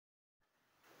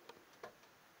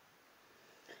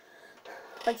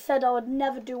Like I said, I would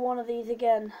never do one of these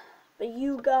again. But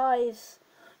you guys,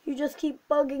 you just keep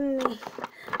bugging me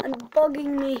and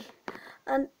bugging me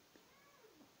and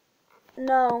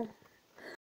no,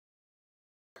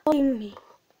 bugging me.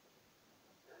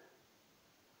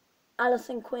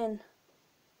 Alison Quinn,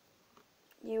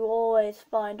 you always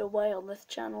find a way on this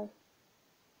channel.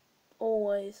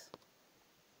 Always.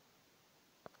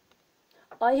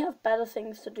 I have better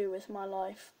things to do with my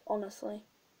life, honestly.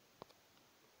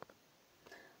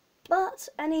 But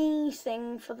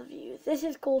anything for the views. This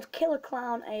is called Killer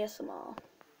Clown ASMR.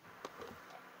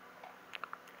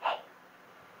 Hey.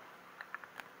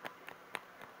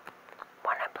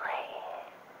 Wanna play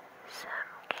some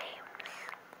games?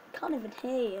 I can't even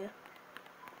hear you.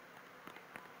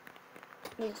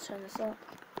 Need to turn this up.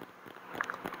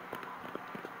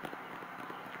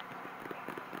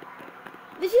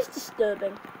 This is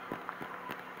disturbing.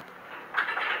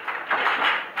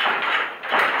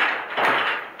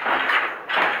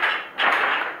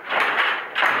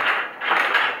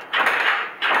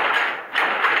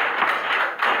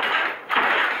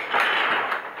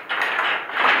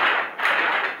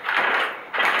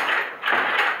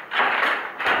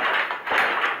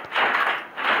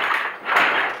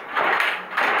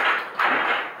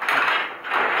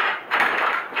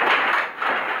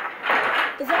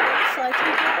 Is that an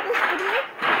exciting part of this video?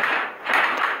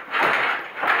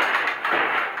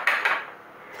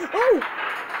 Oh!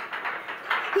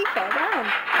 He fell down.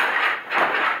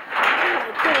 Oh my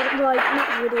god, right,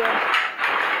 next video.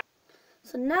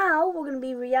 So now we're going to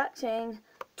be reacting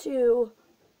to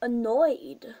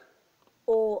Annoyed.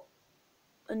 Or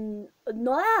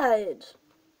Annoyed.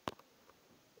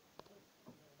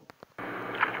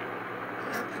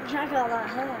 Check out that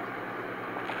hair.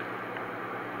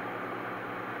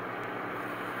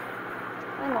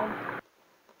 Hang on.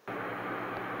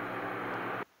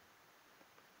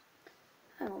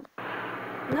 Hang on.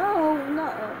 No.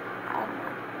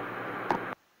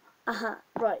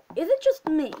 Right. Is it just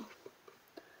me?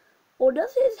 Or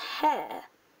does his hair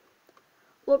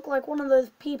look like one of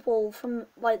those people from,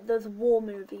 like, those war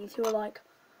movies who are like,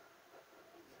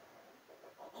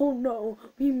 oh no,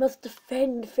 we must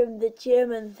defend from the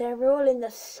Germans. They're all in the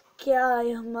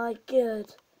sky. Oh my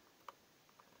god.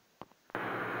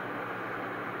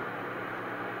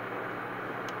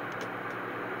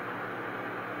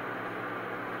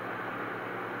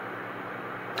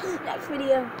 Next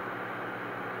video.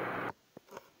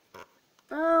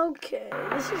 Okay,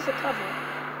 this is the cover.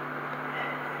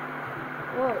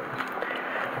 Whoa.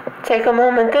 Take a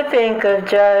moment to think of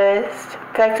just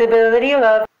flexibility,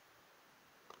 love.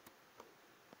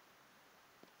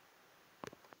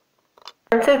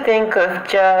 To think of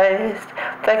just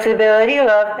flexibility,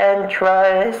 love, and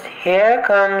trust. Here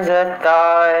comes a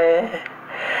thought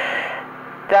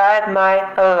that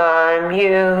might alarm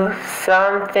you.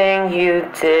 Something you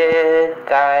did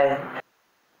that.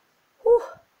 Whew.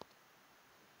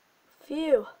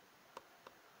 Phew.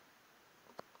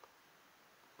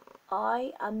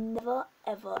 I am never,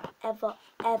 ever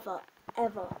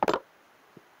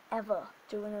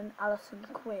doing an Alison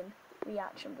Quinn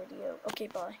reaction video. Okay,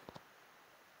 bye.